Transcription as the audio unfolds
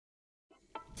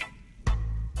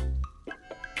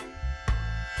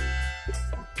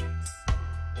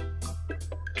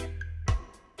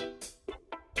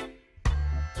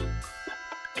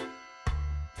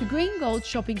Green Gold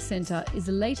Shopping Centre is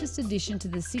the latest addition to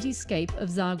the cityscape of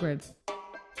Zagreb.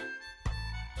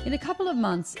 In a couple of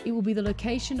months, it will be the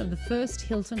location of the first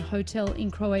Hilton hotel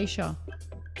in Croatia.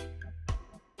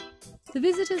 The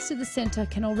visitors to the centre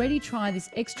can already try this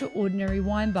extraordinary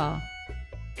wine bar.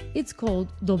 It's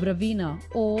called Dobra vina,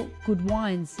 or Good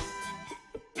Wines.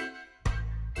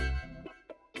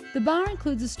 The bar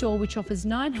includes a store which offers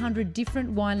 900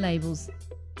 different wine labels.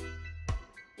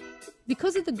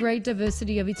 Because of the great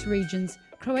diversity of its regions,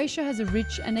 Croatia has a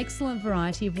rich and excellent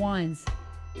variety of wines.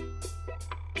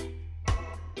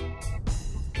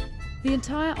 The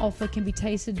entire offer can be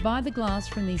tasted by the glass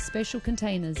from these special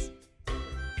containers.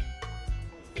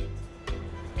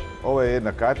 Ovo je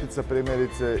jedna kartica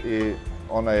primjerice I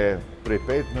ona je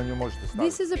prepaid, na nju možete staviti.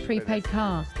 This is a prepaid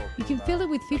car. You can fill it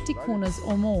with 50 kunas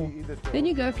or more. Then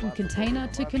you go from container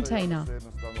to container.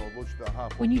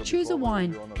 When you choose a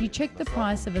wine, you check the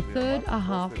price of a third, a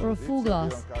half or a full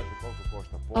glass.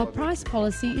 Our price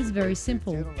policy is very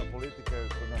simple.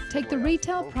 Take the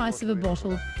retail price of a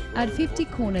bottle, add 50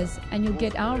 kunas and you'll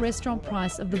get our restaurant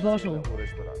price of the bottle.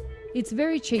 It's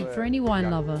very cheap for any wine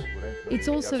lover. It's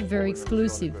also very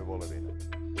exclusive.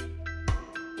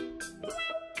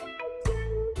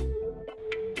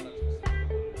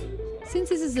 Since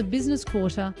this is a business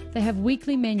quarter, they have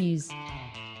weekly menus.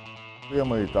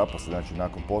 Imamo I tapas, znači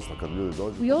nakon posla kad ljudi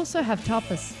dođu. We also have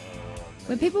tapas.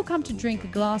 When people come to drink a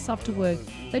glass after work,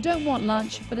 they don't want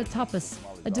lunch but a tapas,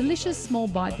 a delicious small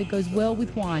bite that goes well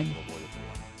with wine.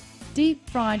 Deep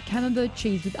fried camembert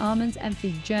cheese with almonds and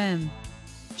fig jam.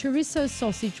 Chorizo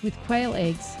sausage with quail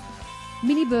eggs.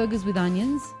 Mini burgers with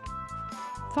onions.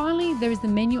 Finally, there is the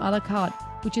menu a la carte,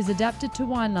 which is adapted to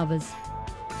wine lovers.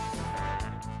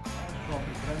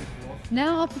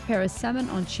 Now I'll prepare a salmon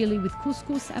on chili with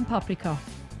couscous and paprika.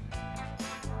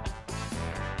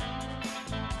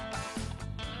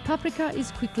 Paprika is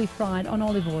quickly fried on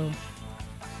olive oil.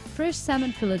 Fresh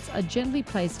salmon fillets are gently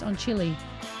placed on chili.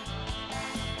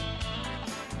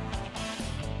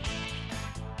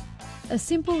 A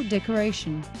simple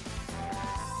decoration.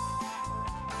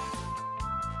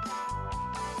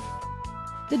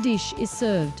 The dish is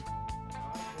served.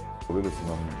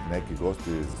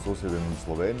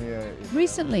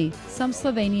 Recently, some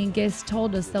Slovenian guests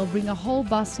told us they'll bring a whole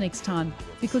bus next time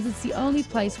because it's the only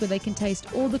place where they can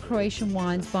taste all the Croatian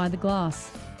wines by the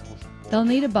glass. They'll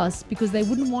need a bus because they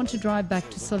wouldn't want to drive back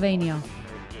to Slovenia.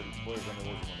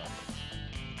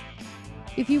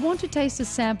 If you want to taste a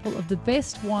sample of the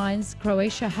best wines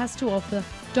Croatia has to offer,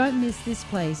 don't miss this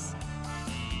place.